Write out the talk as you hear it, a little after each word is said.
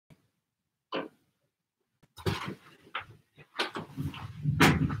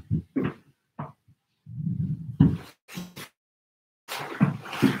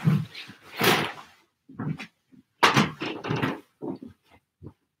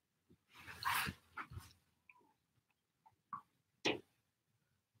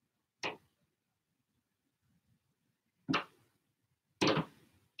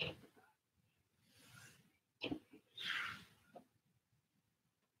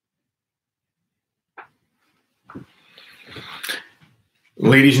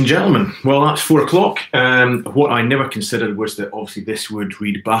Ladies and gentlemen, well, that's 4 o'clock. What I never considered was that obviously this would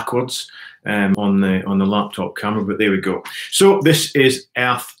read backwards on the laptop camera, but there we go. So this is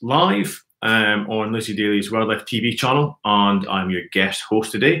Earth Live on Lizzie Daly's Wildlife TV channel, and I'm your guest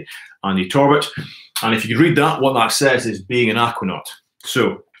host today, Andy Torbet. And if you could read that, what that says is being an aquanaut.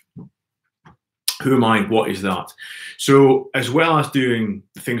 So who am I? What is that? So as well as doing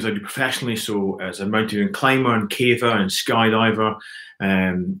the things I do professionally, so as a mountaineering climber and caver and skydiver,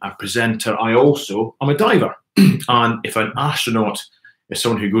 a presenter, I'm a diver. And if an astronaut is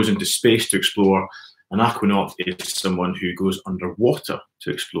someone who goes into space to explore, an aquanaut is someone who goes underwater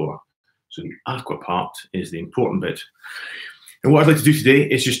to explore. So the aqua part is the important bit. And what I'd like to do today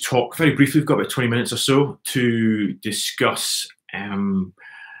is just talk very briefly, we've got about 20 minutes or so, to discuss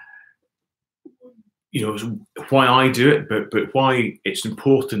why I do it, but why it's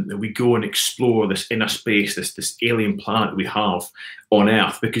important that we go and explore this inner space, this alien planet we have on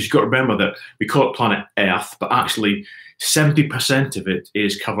Earth. Because you've got to remember that we call it planet Earth, but actually 70% of it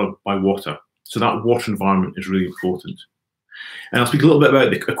is covered by water. So that water environment is really important. And I'll speak a little bit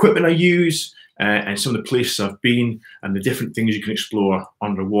about the equipment I use and some of the places I've been and the different things you can explore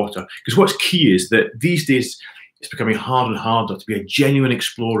underwater. Because what's key is that these days, it's becoming harder and harder to be a genuine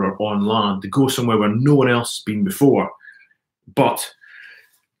explorer on land, to go somewhere where no one else has been before. But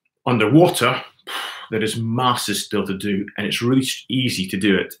underwater, there is masses still to do, and it's really easy to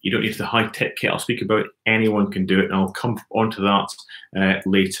do it. You don't need the high-tech kit I'll speak about. Anyone can do it, and I'll come onto that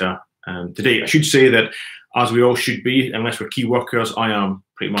later today. I should say that, as we all should be, unless we're key workers, I am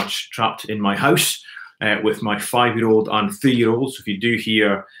pretty much trapped in my house with my 5-year-old and 3-year-old. So if you do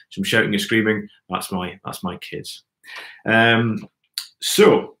hear some shouting and screaming, that's my kids.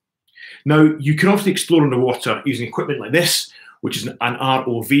 So now you can obviously explore underwater using equipment like this, which is an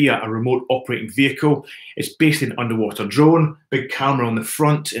ROV, a remote operating vehicle. It's basically an underwater drone, big camera on the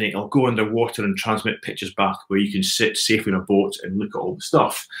front, and it'll go underwater and transmit pictures back where you can sit safely in a boat and look at all the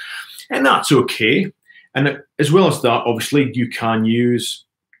stuff. And that's okay. And as well as that, obviously, you can use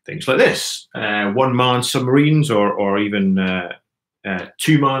things like this, one-man submarines or even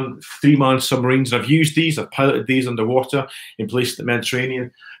 2-man, 3-man submarines. And I've used these, I've piloted these underwater in places in the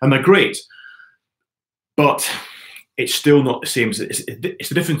Mediterranean, and they're great. But it's still not the same. It's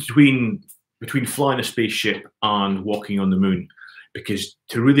the difference between flying a spaceship and walking on the moon. Because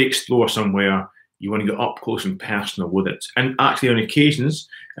to really explore somewhere, you want to get up close and personal with it. And actually, on occasions,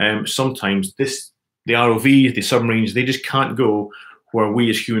 sometimes the ROVs, the submarines, they just can't go where we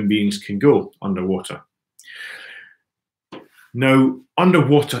as human beings can go underwater. Now,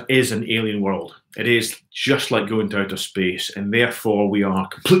 underwater is an alien world. It is just like going to outer space, and therefore we are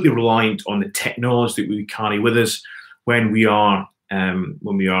completely reliant on the technology that we carry with us when we are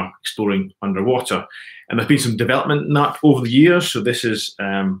exploring underwater. And there's been some development in that over the years. So this is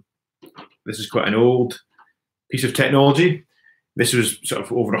quite an old piece of technology. This was sort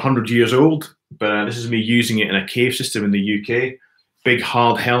of over 100 years old, but this is me using it in a cave system in the UK. Big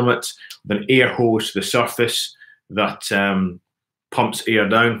hard helmet with an air hose to the surface that pumps air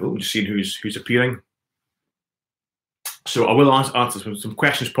down. We'll just see who's appearing. So I will answer some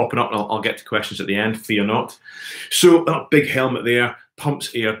questions popping up, and I'll get to questions at the end, fear not. So that big helmet there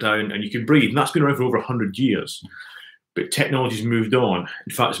pumps air down, and you can breathe. And that's been around for over 100 years. But technology's moved on.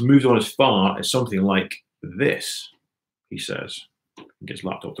 In fact, it's moved on as far as something like this, he says. Get his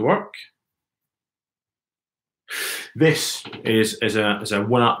laptop to work. This is a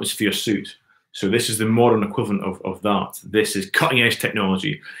 1 atmosphere suit. So this is the modern equivalent of that. This is cutting edge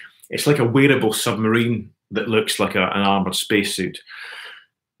technology. It's like a wearable submarine that looks like an armored spacesuit.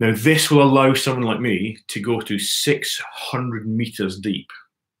 Now this will allow someone like me to go to 600 meters deep.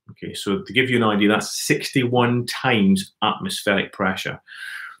 Okay, so to give you an idea, that's 61 times atmospheric pressure.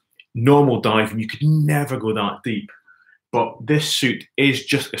 Normal diving, you could never go that deep. But this suit is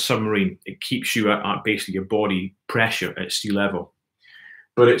just a submarine. It keeps you at basically your body pressure at sea level.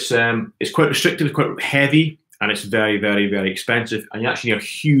 But it's quite restrictive, it's quite heavy, and it's very, very, very expensive. And you actually need a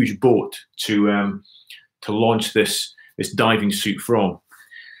huge boat to launch this diving suit from.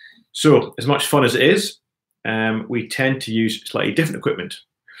 So as much fun as it is, we tend to use slightly different equipment.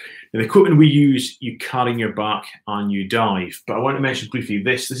 Now, the equipment we use, you carry in your back and you dive. But I want to mention briefly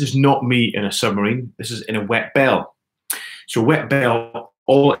this. This is not me in a submarine. This is in a wet bell. So wet bell,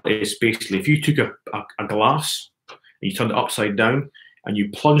 all it is basically, if you took a glass and you turned it upside down and you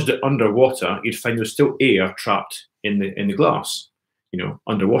plunged it underwater, you'd find there's still air trapped in the glass,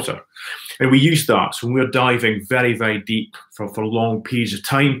 underwater. And we use that. So when we're diving very, very deep for long periods of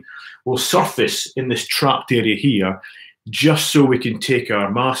time, we'll surface in this trapped area here, just so we can take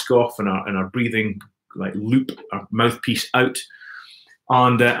our mask off and our breathing loop, our mouthpiece out,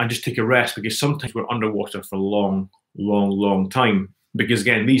 and just take a rest, because sometimes we're underwater for a long time. Because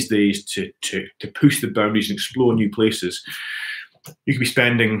again, these days, to push the boundaries and explore new places, you could be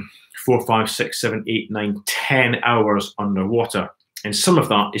spending 4, 5, 6, 7, 8, 9, 10 hours underwater. And some of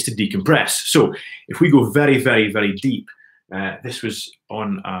that is to decompress. So if we go very deep, this was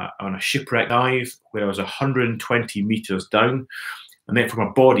on a shipwreck dive where I was 120 meters down, and therefore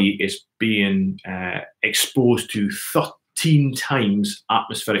my body is being exposed to 13 times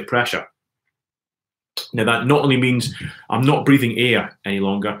atmospheric pressure. Now, that not only means I'm not breathing air any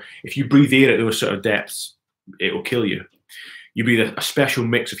longer. If you breathe air at those sort of depths, it will kill you. You breathe a special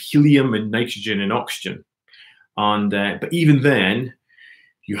mix of helium and nitrogen and oxygen. And but even then,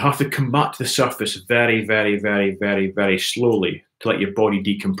 you have to come back to the surface very slowly to let your body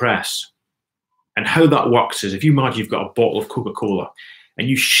decompress. And how that works is, if you imagine you've got a bottle of Coca-Cola and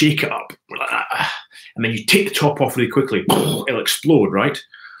you shake it up, and then you take the top off really quickly, it'll explode, right?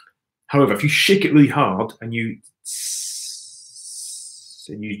 However, if you shake it really hard and you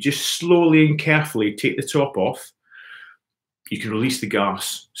just slowly and carefully take the top off, you can release the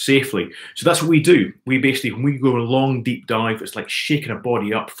gas safely. So that's what we do. We basically, when we go on a long, deep dive, it's like shaking a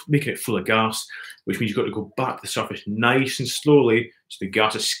body up, making it full of gas, which means you've got to go back to the surface nice and slowly, so the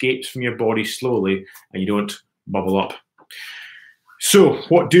gas escapes from your body slowly and you don't bubble up. So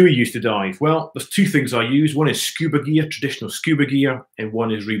what do we use to dive? Well, there's two things I use. One is scuba gear, traditional scuba gear, and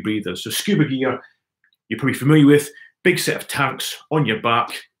one is rebreathers. So scuba gear, you're probably familiar with, big set of tanks on your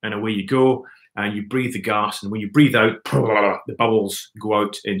back, and away you go, and you breathe the gas, and when you breathe out, the bubbles go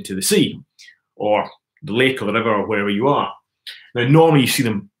out into the sea, or the lake, or the river, or wherever you are. Now, normally you see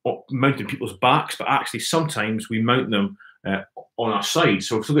them mounted on people's backs, but actually sometimes we mount them on our side.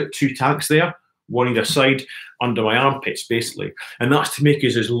 So we've got two tanks there, one either side, under my armpits, basically. And that's to make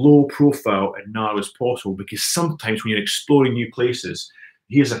us as low profile and narrow as possible, because sometimes when you're exploring new places,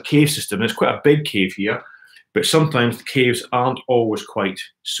 here's a cave system, and it's quite a big cave here, but sometimes the caves aren't always quite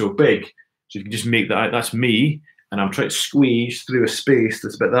so big. So you can just make that out. That's me, and I'm trying to squeeze through a space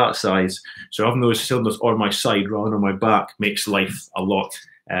that's about that size. So having those cylinders on my side rather than on my back makes life a lot,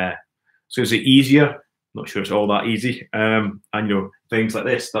 so is it easier? Not sure it's all that easy. And you know, things like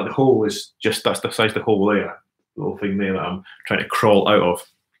this, that the hole is just, that's the size of the hole there, the little thing there that I'm trying to crawl out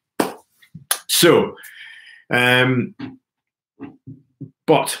of. So,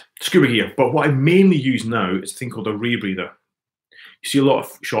 but scuba gear. But what I mainly use now is a thing called a rebreather. You see a lot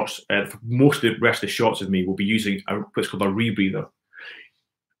of shots, most of the rest of the shots of me will be using what's called a rebreather.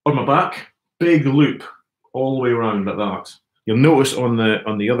 On my back, big loop all the way around like that. You'll notice on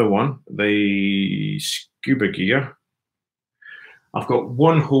the other one, the scuba gear, I've got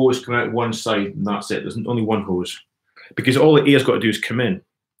one hose coming out one side, and that's it. There's only one hose, because all the air's got to do is come in.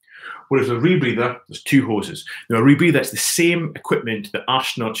 Whereas a rebreather, there's two hoses. Now, a rebreather, it's the same equipment that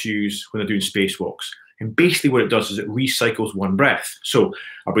astronauts use when they're doing spacewalks. And basically what it does is it recycles one breath. So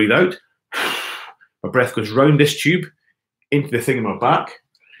I breathe out, my breath goes round this tube into the thing in my back.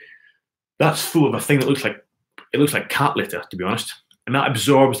 That's full of a thing that looks like cat litter, to be honest. And that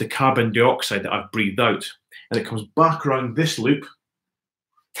absorbs the carbon dioxide that I've breathed out. And it comes back around this loop,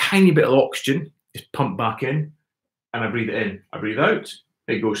 tiny bit of oxygen is pumped back in, and I breathe it in. I breathe out,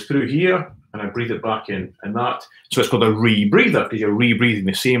 it goes through here, and I breathe it back in. And that, so it's called a rebreather, because you're rebreathing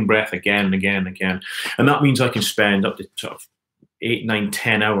the same breath again and again and again. And that means I can spend up to sort of 8, 9,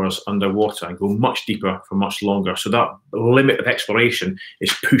 10 hours underwater and go much deeper for much longer. So that limit of exploration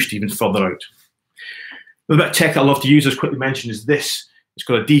is pushed even further out. The bit of tech I love to use, as quickly mentioned, is this. It's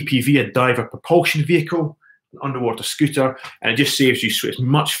called a DPV, a diver propulsion vehicle, an underwater scooter, and it just saves you. So it's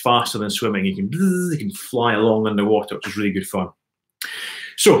much faster than swimming. You can fly along underwater, which is really good fun.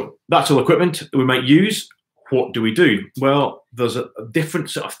 So that's all equipment that we might use. What do we do? Well, there's a different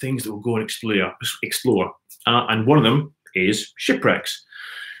sort of things that we'll go and explore. And one of them is shipwrecks.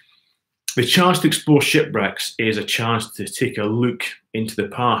 The chance to explore shipwrecks is a chance to take a look into the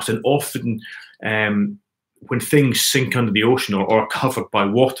past, and often when things sink under the ocean or are covered by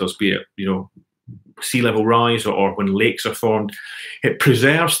waters, be it, you know, sea level rise or when lakes are formed, it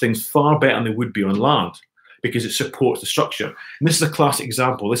preserves things far better than they would be on land, because it supports the structure. And this is a classic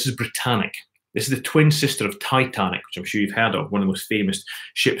example. This is Britannic. This is the twin sister of Titanic, which I'm sure you've heard of, one of the most famous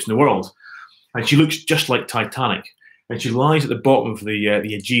ships in the world. And she looks just like Titanic. And she lies at the bottom of the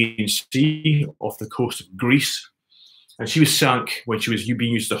Aegean Sea off the coast of Greece. And she was sank when she was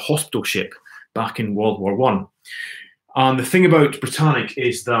being used as a hospital ship back in World War I. And the thing about Britannic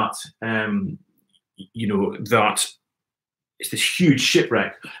is that, you know, that it's this huge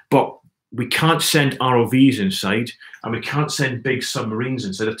shipwreck, but we can't send ROVs inside, and we can't send big submarines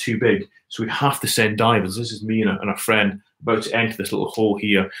inside. They're too big. So we have to send divers. This is me and a friend about to enter this little hole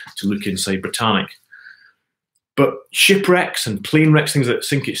here to look inside Britannic. But shipwrecks and plane wrecks, things that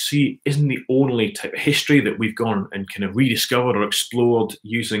sink at sea, isn't the only type of history that we've gone and kind of rediscovered or explored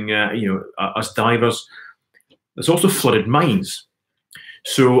using, us divers. There's also flooded mines.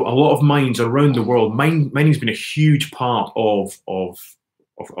 So a lot of mines around the world. Mining's been a huge part of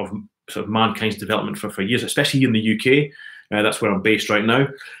sort of mankind's development for years, especially in the UK. That's where I'm based right now.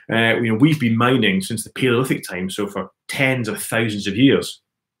 We've been mining since the Paleolithic time, so for tens of thousands of years.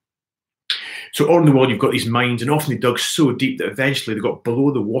 So all in the world, you've got these mines, and often they dug so deep that eventually they got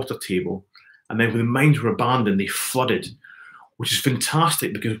below the water table, and then when the mines were abandoned, they flooded, which is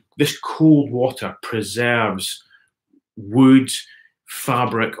fantastic because this cold water preserves wood,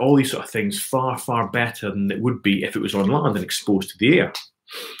 fabric, all these sort of things far, far better than it would be if it was on land and exposed to the air.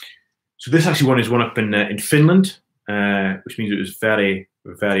 So this actually is one up in Finland, which means it was very,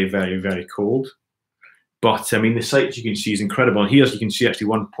 very, very, very cold. But I mean, the sight you can see is incredible. And here, as you can see, actually,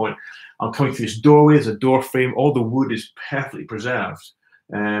 one point, I'm coming through this doorway. There's a door frame. All the wood is perfectly preserved.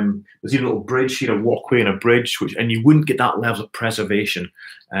 There's even a little bridge here, a walkway and a bridge, and you wouldn't get that level of preservation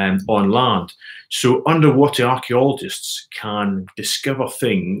on land. So underwater archaeologists can discover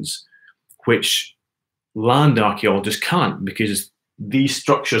things which land archaeologists can't, because these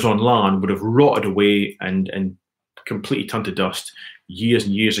structures on land would have rotted away and completely turned to dust years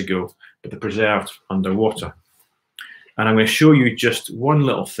and years ago, but they're preserved underwater. And I'm going to show you just one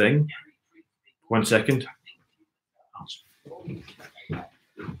little thing. 1 second.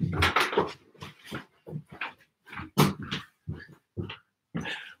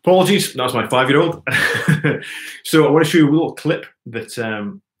 Apologies, that's my 5-year-old. So I want to show you a little clip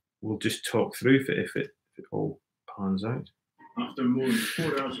that we'll just talk through if it all pans out. After more than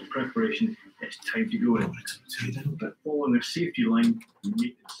 4 hours of preparation, it's time to go in. Following a safety line, we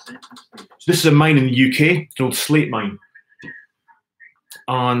make the descent. So this is a mine in the UK, an old slate mine.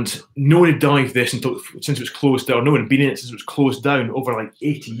 And no one had dived this since it was closed down. No one had been in it since it was closed down over like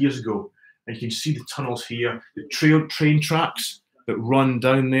 80 years ago. And you can see the tunnels here, the train tracks that run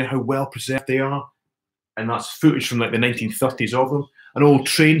down there, how well preserved they are. And that's footage from like the 1930s of them. An old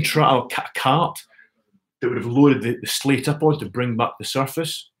train cart that would have loaded the slate up on to bring back the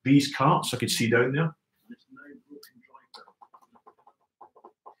surface. These carts I could see down there.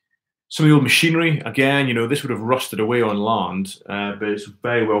 Some of the old machinery, again, this would have rusted away on land, but it's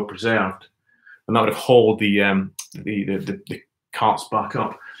very well preserved. And that would have hauled the carts back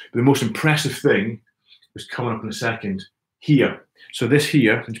up. But the most impressive thing was coming up in a second here. So this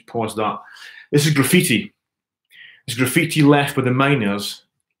here, let's pause that. This is graffiti. It's graffiti left by the miners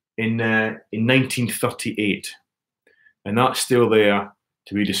in 1938, and that's still there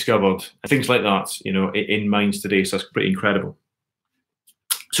to be discovered. And things like that, in mines today. So that's pretty incredible.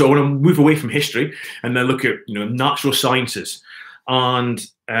 So I want to move away from history and then look at natural sciences. And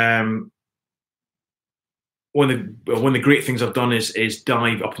one of the great things I've done is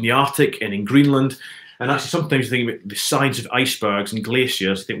dive up in the Arctic and in Greenland. And actually, sometimes you think about the size of icebergs and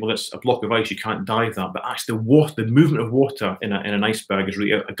glaciers. You think, well, it's a block of ice, you can't dive that. But actually, the movement of water in an iceberg is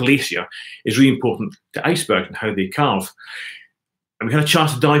really, a glacier is really important to icebergs and how they carve. And we had a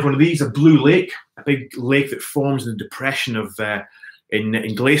chance to dive one of these, a blue lake, a big lake that forms in the depression of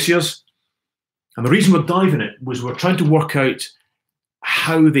in glaciers. And the reason we're diving it was we're trying to work out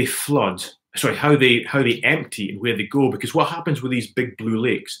how they flood. Sorry, how they empty and where they go, because what happens with these big blue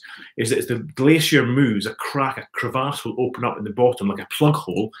lakes is that as the glacier moves, a crevasse will open up in the bottom like a plug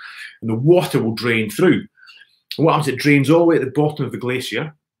hole, and the water will drain through. And what happens? It drains all the way at the bottom of the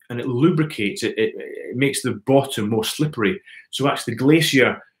glacier, and it lubricates it. It makes the bottom more slippery. So actually, the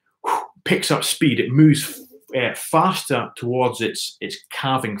glacier picks up speed. It moves faster towards its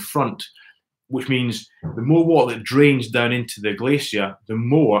calving front, which means the more water that drains down into the glacier, the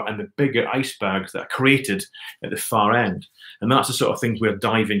more and the bigger icebergs that are created at the far end. And that's the sort of things where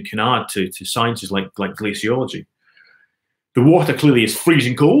diving can add to sciences like glaciology. The water clearly is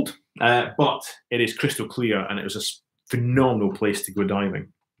freezing cold, but it is crystal clear, and it was a phenomenal place to go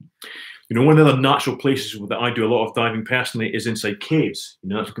diving. One of the other natural places that I do a lot of diving personally is inside caves.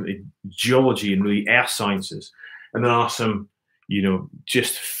 That's looking at geology and really earth sciences. And there are some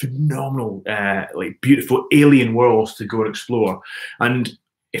just phenomenal, like beautiful alien worlds to go and explore. And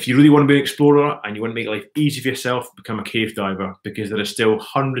if you really want to be an explorer and you want to make life easy for yourself, become a cave diver, because there are still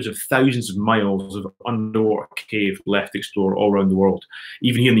hundreds of thousands of miles of underwater cave left to explore all around the world.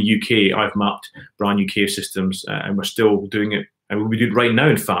 Even here in the UK, I've mapped brand new cave systems, and we're still doing it. And we'll be doing it right now,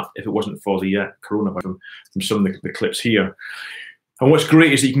 in fact, if it wasn't for the coronavirus from some of the clips here. And what's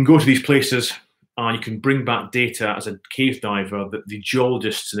great is that you can go to these places and you can bring back data as a cave diver that the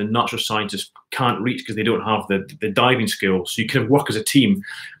geologists and the natural scientists can't reach because they don't have the diving skills. So you can work as a team.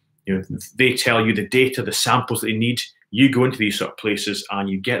 You know, they tell you the data, the samples that they need. You go into these sort of places and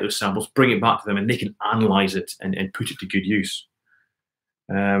you get those samples, bring it back to them, and they can analyze it and put it to good use.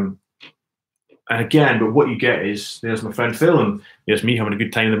 And again, but what you get is, there's my friend Phil, and there's me having a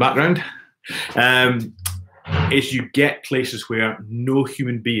good time in the background. Is you get places where no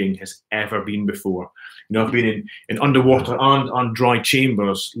human being has ever been before. You know, I've been in underwater and dry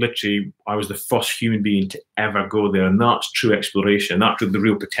chambers. Literally, I was the first human being to ever go there, and that's true exploration. That's the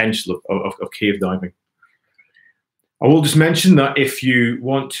real potential of cave diving. I will just mention that if you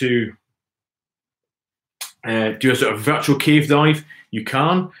want to do a sort of virtual cave dive, you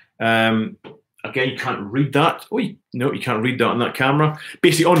can. Again, you can't read that. Oh, no, you can't read that on that camera.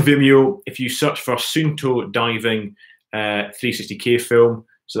 Basically, on Vimeo, if you search for Suunto diving 360K film,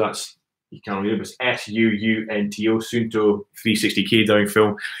 so that's, you can't read it, but it's S-U-U-N-T-O, Suunto 360K diving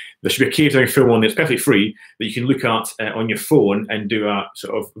film. There should be a cave diving film on there. It's perfectly free that you can look at on your phone and do a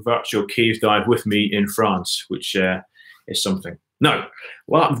sort of virtual cave dive with me in France, which is something. Now,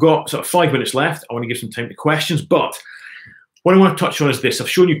 well, I've got sort of 5 minutes left. I want to give some time to questions, but what I want to touch on is this. I've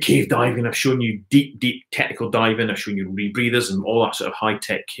shown you cave diving, I've shown you deep, deep technical diving, I've shown you rebreathers and all that sort of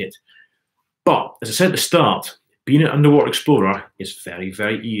high-tech kit. But, as I said at the start, being an underwater explorer is very,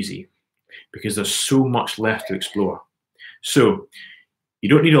 very easy because there's so much left to explore. So, you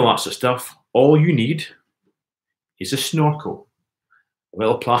don't need all that sort of stuff. All you need is a snorkel, a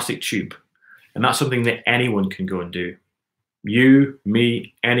little plastic tube. And that's something that anyone can go and do. You,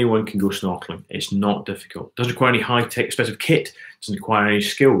 me, anyone can go snorkeling. It's not difficult. It doesn't require any high-tech expensive kit. It doesn't require any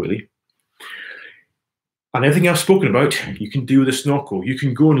skill, really. And everything I've spoken about, you can do with a snorkel. You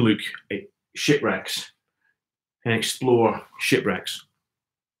can go and look at shipwrecks and explore shipwrecks.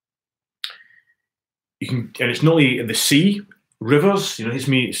 You can, and it's not only in the sea, rivers. You know, it's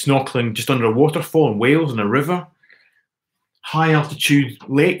me snorkeling just under a waterfall in Wales in a river. High altitude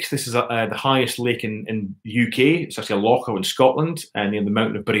lakes. This is the highest lake in the UK. It's actually a loch in Scotland, near the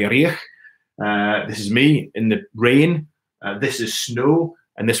mountain of Buriarich. This is me in the rain. This is snow,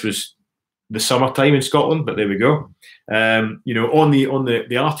 and this was the summertime in Scotland. But there we go. You know, on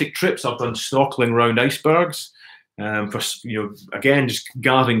the Arctic trips, I've done snorkeling around icebergs. For, you know, again, just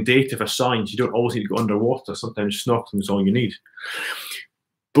gathering data for science. You don't always need to go underwater. Sometimes snorkeling is all you need.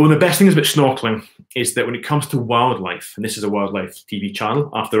 But one of the best things about snorkeling is that when it comes to wildlife, and this is a wildlife TV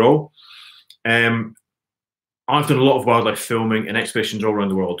channel after all, I've done a lot of wildlife filming and expeditions all around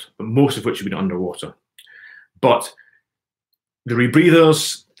the world, but most of which have been underwater. But the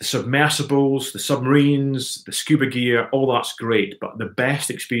rebreathers, the submersibles, the submarines, the scuba gear, all that's great. But the best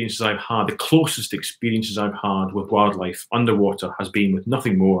experiences I've had, the closest experiences I've had with wildlife underwater has been with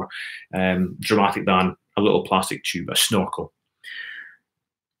nothing more dramatic than a little plastic tube, a snorkel.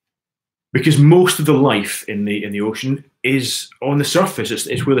 Because most of the life in the ocean is on the surface.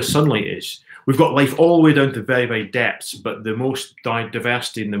 It's where the sunlight is. We've got life all the way down to very, very depths, but the most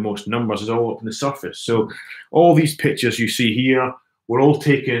diversity and the most numbers is all up on the surface. So all these pictures you see here were all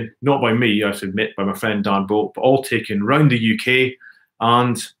taken, not by me, I have to admit, by my friend Dan Bolt, but all taken around the UK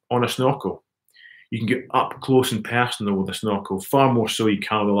and on a snorkel. You can get up close and personal with a snorkel, far more so you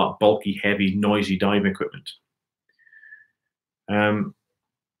can with all that bulky, heavy, noisy diving equipment.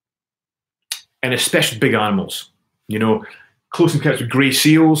 And especially big animals, you know, close encounters with grey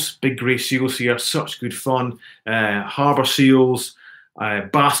seals, big grey seals here, such good fun. Harbour seals,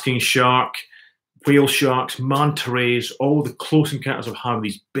 basking shark, whale sharks, manta rays, all the close encounters of having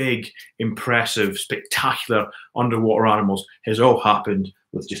these big, impressive, spectacular underwater animals has all happened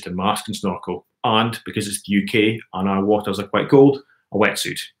with just a mask and snorkel. And because it's the UK and our waters are quite cold, a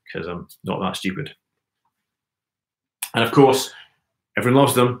wetsuit, because I'm not that stupid. And of course, everyone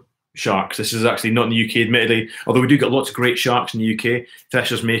loves them. Sharks. This is actually not in the UK, admittedly, although we do get lots of great sharks in the UK.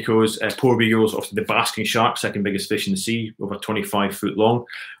 Threshers, makos, porbeagles, obviously the basking shark, second biggest fish in the sea, over 25 foot long,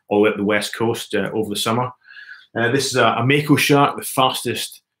 all the way up the west coast over the summer. This is a mako shark, the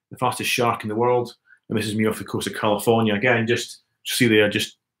fastest shark in the world, and this is me off the coast of California. Again, just see there,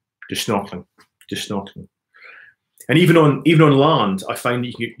 just snorkeling. And even on land, I find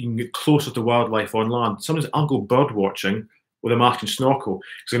that you can get closer to wildlife on land. Sometimes I'll go bird watching with a mask and snorkel,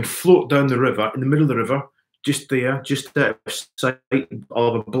 because I can float down the river, in the middle of the river, just out of sight.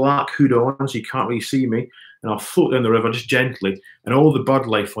 I'll have a black hood on, so you can't really see me, and I'll float down the river just gently, and all the bird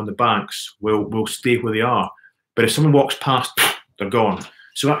life on the banks will stay where they are. But if someone walks past, they're gone.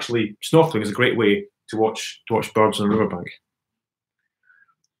 So actually, snorkeling is a great way to watch birds on the riverbank.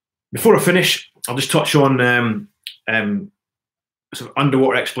 Before I finish, I'll just touch on sort of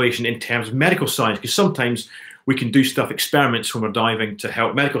underwater exploration in terms of medical science, because sometimes we can do stuff, experiments when we're diving to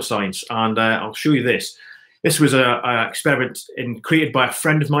help medical science. And I'll show you this. This was an experiment created by a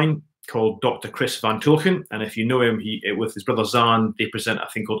friend of mine called Dr. Chris Van Tulken. And if you know him, with his brother Zan, they present a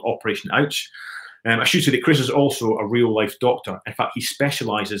thing called Operation Ouch. I should say that Chris is also a real-life doctor. In fact, he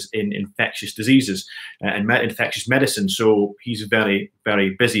specialises in infectious diseases and infectious medicine. So he's very,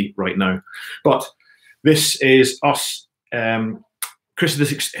 very busy right now. But this is us. Chris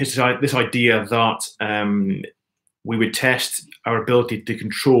has this idea that we would test our ability to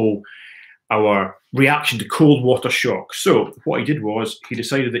control our reaction to cold water shock. So what he did was he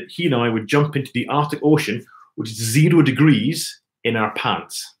decided that he and I would jump into the Arctic Ocean, which is 0 degrees, in our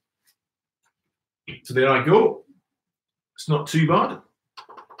pants. So there I go. It's not too bad.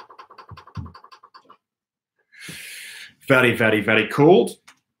 Very, very, very cold.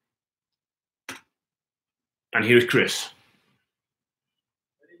 And here's Chris.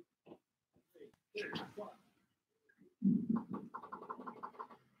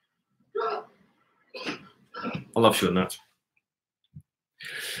 I love showing that.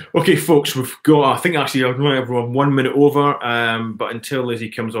 Okay, folks, we've got, I think actually I've got everyone 1 minute over, but until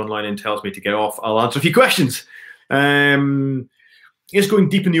Lizzie comes online and tells me to get off, I'll answer a few questions. Is going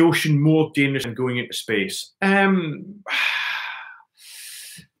deep in the ocean more dangerous than going into space?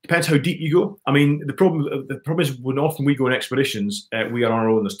 Depends how deep you go. I mean, the problem is when often we go on expeditions, we are on our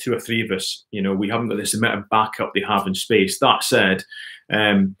own. There's 2 or 3 of us. You know, we haven't got this amount of backup they have in space. That said,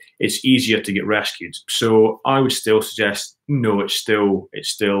 it's easier to get rescued. So I would still suggest no. It's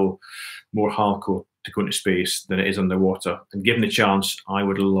still more hardcore to go into space than it is underwater. And given the chance, I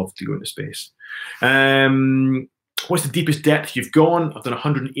would love to go into space. What's the deepest depth you've gone? I've done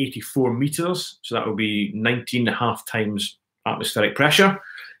 184 meters, so that would be 19.5 times atmospheric pressure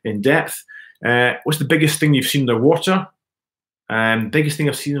in depth. What's the biggest thing you've seen underwater? Biggest thing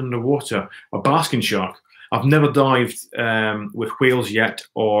I've seen underwater, a basking shark. I've never dived with whales yet,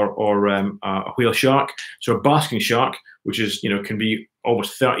 or a whale shark. So a basking shark, which is, you know, can be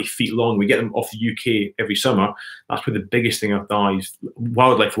almost 30 feet long. We get them off the UK every summer. That's probably the biggest thing I've dived,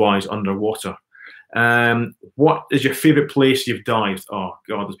 wildlife-wise, underwater. What is your favourite place you've dived? Oh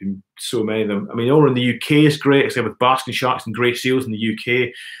God, there's been so many of them. I mean, over in the UK is great, except with basking sharks and grey seals in the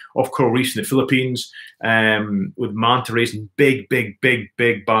UK, off coral reefs in the Philippines, with manta rays and big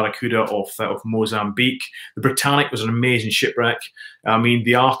barracuda off Mozambique. The Britannic was an amazing shipwreck. I mean,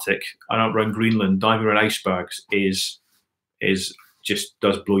 the Arctic, around Greenland, diving around icebergs is just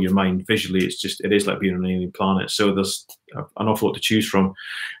does blow your mind visually. It is like being on an alien planet. So there's an awful lot to choose from.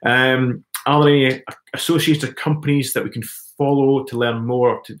 Are there any associated companies that we can follow to learn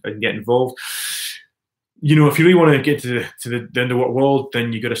more and get involved? You know, if you really want to get to the underwater world,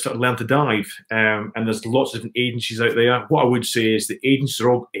 then you've got to start learn to dive. And there's lots of different agencies out there. What I would say is the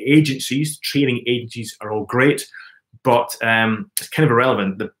training agencies are all great, but it's kind of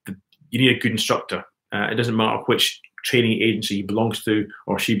irrelevant. You need a good instructor. It doesn't matter which training agency he belongs to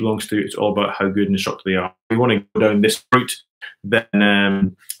or she belongs to. It's all about how good an instructor they are. If you want to go down this route,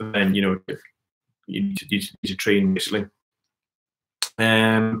 then you know, you need to train, basically.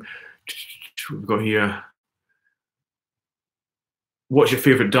 We've got here. What's your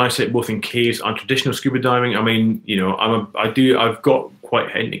favourite dive site, both in caves and traditional scuba diving? I mean, you know, I've got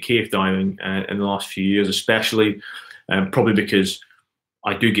quite into cave diving in the last few years, especially, probably because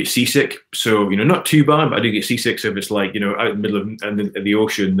I do get seasick. So, you know, not too bad, but I do get seasick. So if it's like, you know, out in the middle of the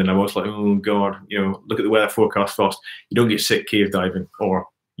ocean, then I was like, oh God, you know, look at the weather forecast first. You don't get sick cave diving, or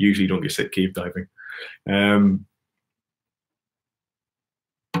usually don't get sick cave diving.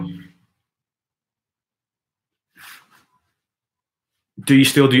 Do you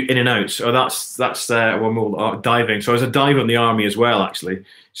still do in and outs? Oh, that's one more diving. So I was a diver in the army as well, actually.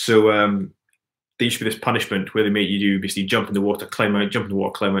 So there used to be this punishment where they made you do basically jump in the water, climb out, jump in the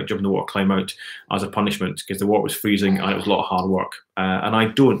water, climb out, jump in the water, climb out as a punishment, because the water was freezing and it was a lot of hard work. And I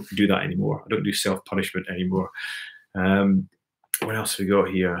don't do that anymore. I don't do self-punishment anymore. What else have we got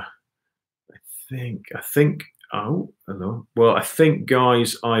here? I think, oh, hello. Well, I think,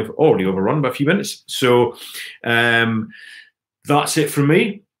 guys, I've already overrun by a few minutes. So that's it from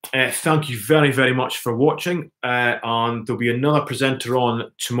me. Thank you very, very much for watching. And there'll be another presenter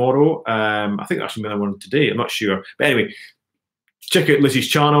on tomorrow. I think actually another one today. I'm not sure. But anyway, check out Lizzie's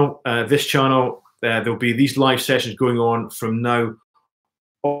channel, this channel. There'll be these live sessions going on from now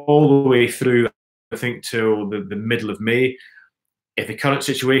all the way through, I think, till the middle of May. If the current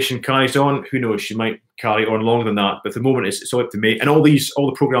situation carries on, who knows? She might carry on longer than that. But at the moment, it's all up to me. And all the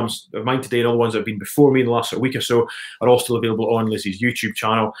programs of mine today and all the ones that have been before me in the last week or so are all still available on Lizzie's YouTube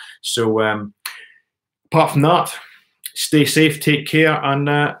channel. So apart from that, Stay safe, take care, and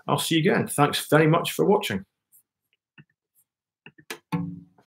I'll see you again. Thanks very much for watching.